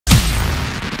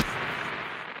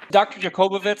Dr.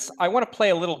 Jacobovitz, I want to play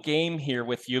a little game here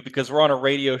with you because we're on a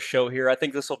radio show here. I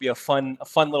think this will be a fun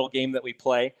little game that we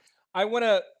play. I want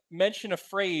to mention a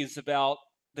phrase about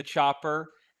the chopper,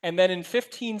 and then in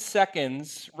 15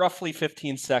 seconds, roughly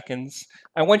 15 seconds,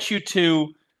 I want you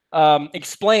to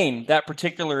explain that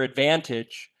particular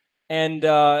advantage. And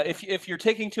if you're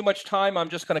taking too much time, I'm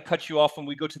just going to cut you off when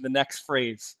we go to the next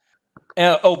phrase.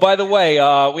 Oh, by the way,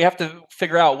 we have to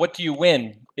figure out what do you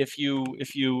win if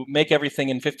you make everything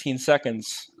in 15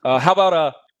 seconds. How about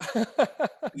a?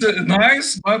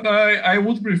 Nice, but I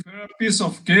would prefer a piece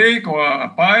of cake or a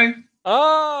pie.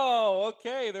 Oh,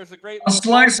 okay. There's a great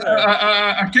slice,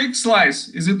 a cake slice.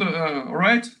 Is it all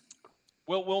right?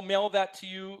 We'll mail that to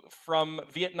you from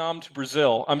Vietnam to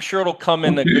Brazil. I'm sure it'll come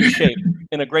in a good shape,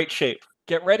 in a great shape.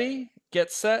 Get ready,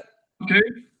 get set. Okay.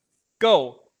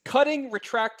 Go. Cutting,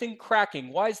 retracting, cracking.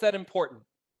 Why is that important?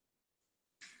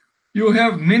 You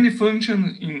have many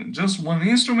functions in just one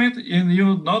instrument, and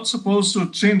you're not supposed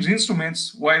to change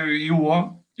instruments while you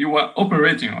are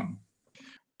operating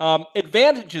on.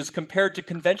 Advantages compared to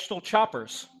conventional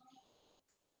choppers.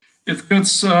 It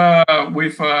cuts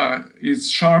it's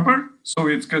sharper, so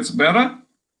it cuts better.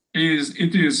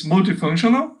 It is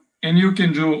multifunctional, and you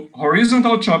can do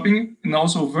horizontal chopping and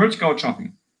also vertical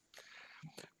chopping.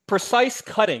 Precise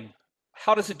cutting.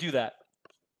 How does it do that?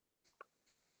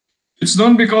 It's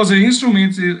done because the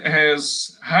instrument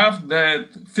has half that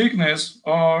thickness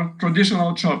or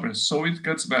traditional choppers, so it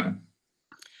cuts better.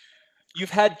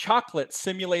 You've had chocolate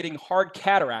simulating hard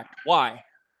cataract. Why?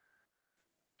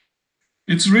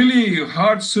 It's really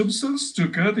hard substance to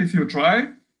cut if you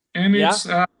try, and it's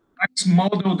a nice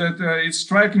model that is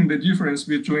striking the difference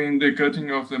between the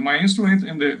cutting of my instrument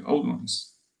and the old ones.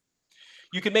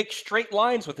 You can make straight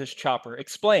lines with this chopper.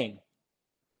 Explain.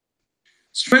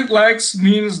 Straight lines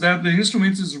means that the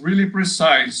instrument is really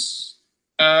precise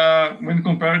when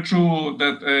compared to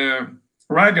that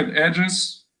ragged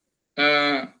edges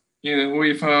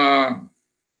with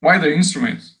wider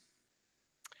instruments.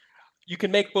 You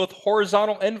can make both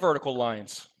horizontal and vertical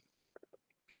lines.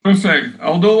 Perfect.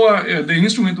 Although the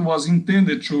instrument was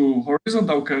intended to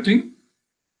horizontal cutting,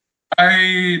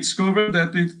 I discovered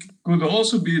that it could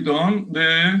also be done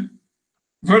the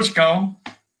vertical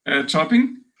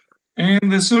chopping,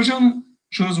 and the surgeon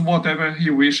chooses whatever he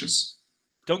wishes.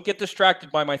 Don't get distracted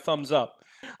by my thumbs up.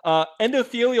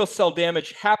 Endothelial cell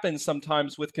damage happens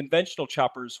sometimes with conventional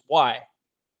choppers. Why?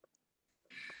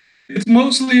 It's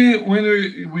mostly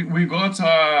when we got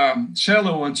a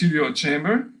shallow anterior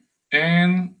chamber,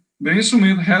 and the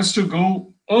instrument has to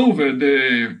go over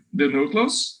the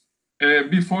nucleus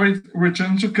before it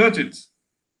returns to cut it.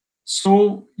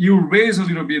 So you raise a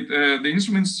little bit the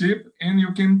instrument tip, and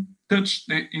you can touch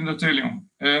the endothelium.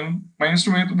 And my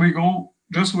instrument will go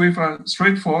just with a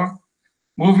straightforward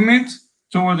movement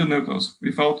toward the nucleus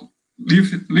without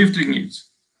lifting it.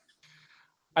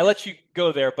 I let you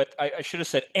go there, but I should have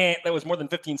said, that was more than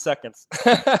 15 seconds.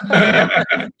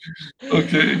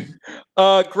 Okay.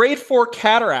 Grade 4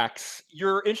 cataracts.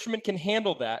 Your instrument can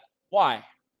handle that. Why?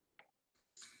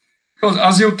 Because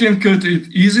as you can cut it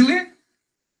easily,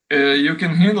 you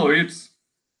can handle it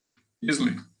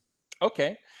easily.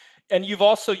 Okay. And you've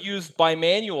also used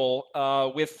bimanual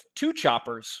with 2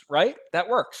 choppers, right? That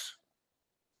works.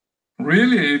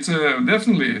 Really, it's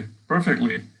definitely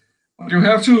perfectly. You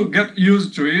have to get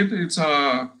used to it. It's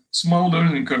a small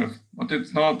learning curve, but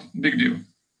it's not a big deal.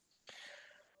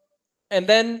 And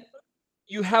then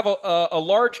you have a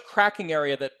large cracking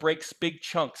area that breaks big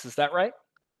chunks. Is that right?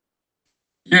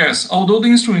 Yes. Although the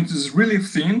instrument is really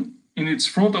thin in its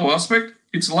frontal aspect,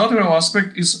 its lateral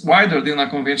aspect is wider than a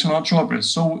conventional chopper.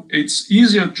 So it's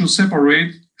easier to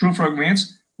separate true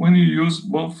fragments when you use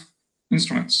both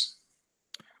instruments.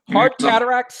 Hard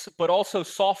cataracts, but also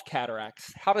soft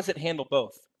cataracts. How does it handle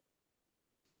both?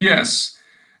 Yes.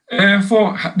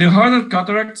 For the harder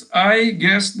cataracts, I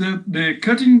guess that the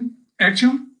cutting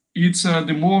action is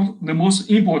the most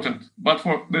important. But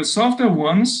for the softer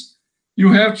ones,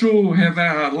 you have to have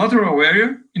a lateral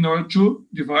area in order to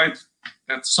divide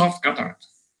that soft cataract.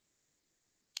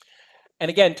 And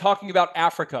again, talking about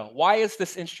Africa, why is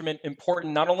this instrument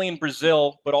important not only in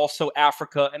Brazil, but also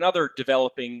Africa and other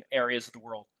developing areas of the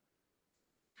world?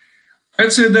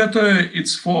 I'd say that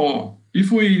it's for,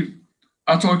 if we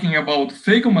are talking about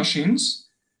phaco machines,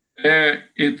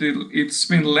 it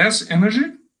spends less energy,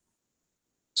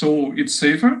 so it's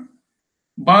safer.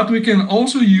 But we can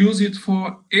also use it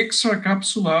for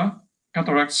extracapsular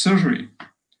cataract surgery.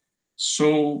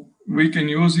 So we can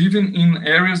use even in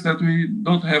areas that we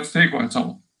don't have phaco at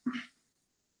all.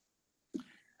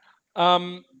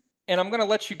 And I'm going to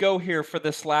let you go here for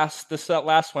this last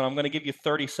one. I'm going to give you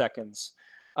 30 seconds.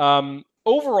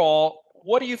 Overall,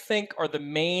 what do you think are the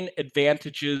main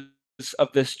advantages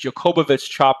of this Jacobovitz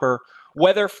chopper,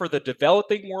 whether for the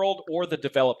developing world or the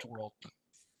developed world?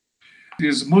 It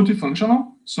is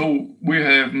multifunctional, so we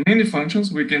have many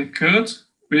functions. We can cut,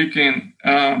 we can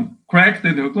crack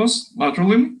the nucleus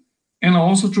laterally, and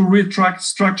also to retract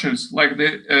structures like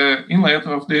the inlet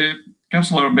of the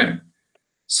capsular bag.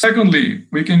 Secondly,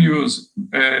 we can use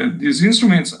these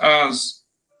instruments as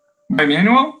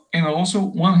bimanual and also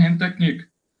one-hand technique.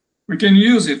 We can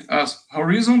use it as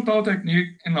horizontal technique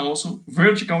and also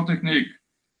vertical technique.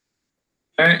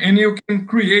 And you can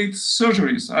create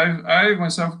surgeries. I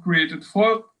myself created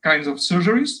 4 kinds of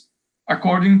surgeries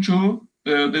according to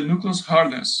the nucleus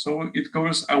hardness. So it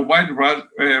covers a wide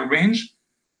range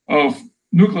of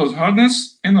nucleus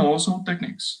hardness and also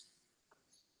techniques.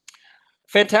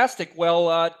 Fantastic.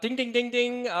 Well, ding, ding, ding,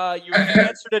 ding. You've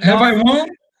answered enough. Have I won?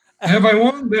 Have I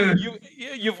won?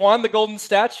 You've won the golden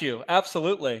statue.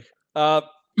 Absolutely.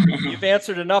 You've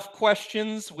answered enough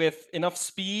questions with enough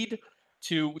speed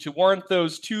to warrant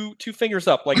those two fingers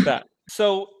up like that.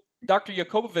 So, Dr.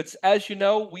 Jacobovitz, as you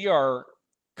know, we are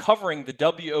covering the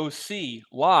WOC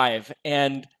live,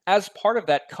 and as part of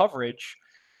that coverage,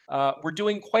 we're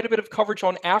doing quite a bit of coverage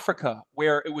on Africa,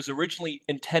 where it was originally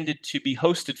intended to be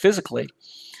hosted physically.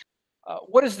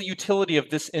 What is the utility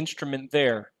of this instrument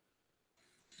there?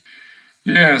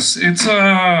 Yes, it's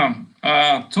a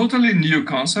totally new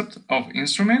concept of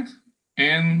instrument,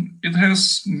 and it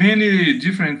has many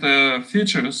different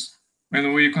features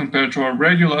when we compare to a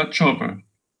regular chopper.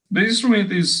 The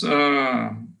instrument is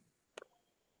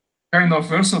kind of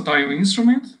versatile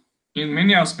instrument in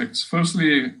many aspects.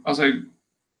 Firstly, as I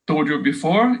told you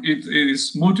before, it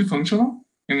is multifunctional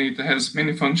and it has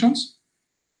many functions.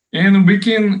 And we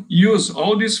can use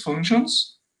all these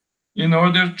functions in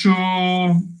order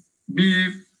to be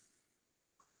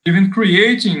even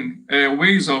creating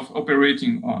ways of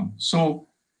operating on. So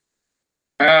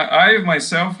I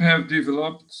myself have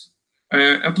developed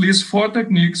at least 4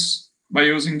 techniques by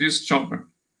using this chopper.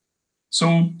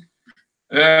 So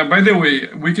by the way,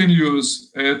 we can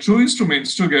use 2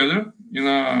 instruments together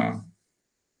in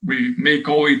we may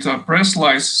call it a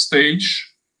press-slice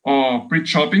stage or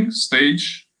pre-chopping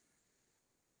stage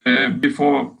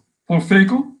for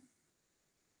phaco.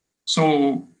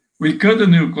 So we cut the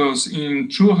nucleus in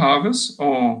 2 halves,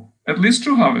 or at least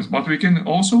 2 halves, but we can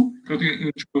also cut it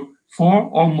into 4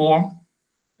 or more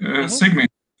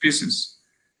segment pieces.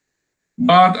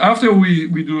 But after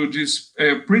we do this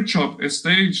pre-chop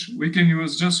stage, we can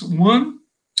use just 1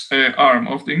 arm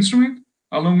of the instrument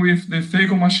along with the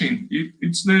phaco machine.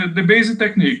 It's the basic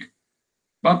technique.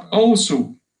 But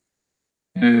also,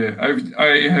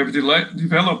 I have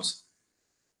developed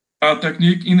a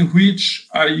technique in which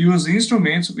I use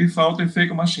instruments without the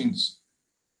phaco machines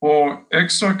for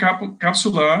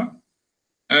extracapsular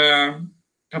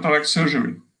cataract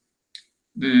surgery.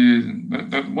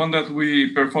 That one that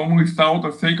we perform without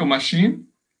a phaco machine,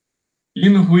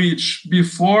 in which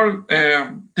before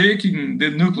taking the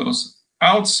nucleus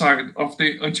outside of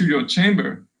the anterior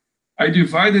chamber, I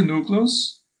divide the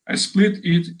nucleus, I split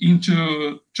it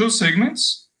into 2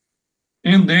 segments,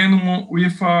 and then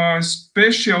with a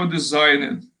special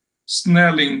designed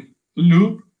Snelling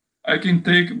loop, I can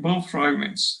take both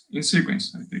fragments in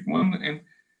sequence. I take one,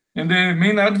 and the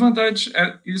main advantage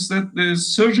is that the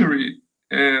surgery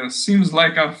seems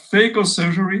like a phaco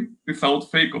surgery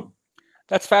without phaco.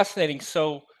 That's fascinating.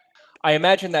 So I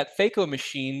imagine that phaco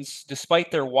machines,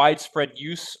 despite their widespread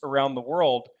use around the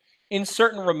world, in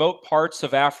certain remote parts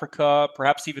of Africa,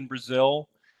 perhaps even Brazil,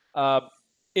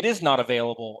 it is not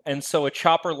available. And so a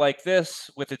chopper like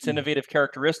this, with its innovative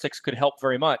characteristics, could help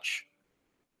very much.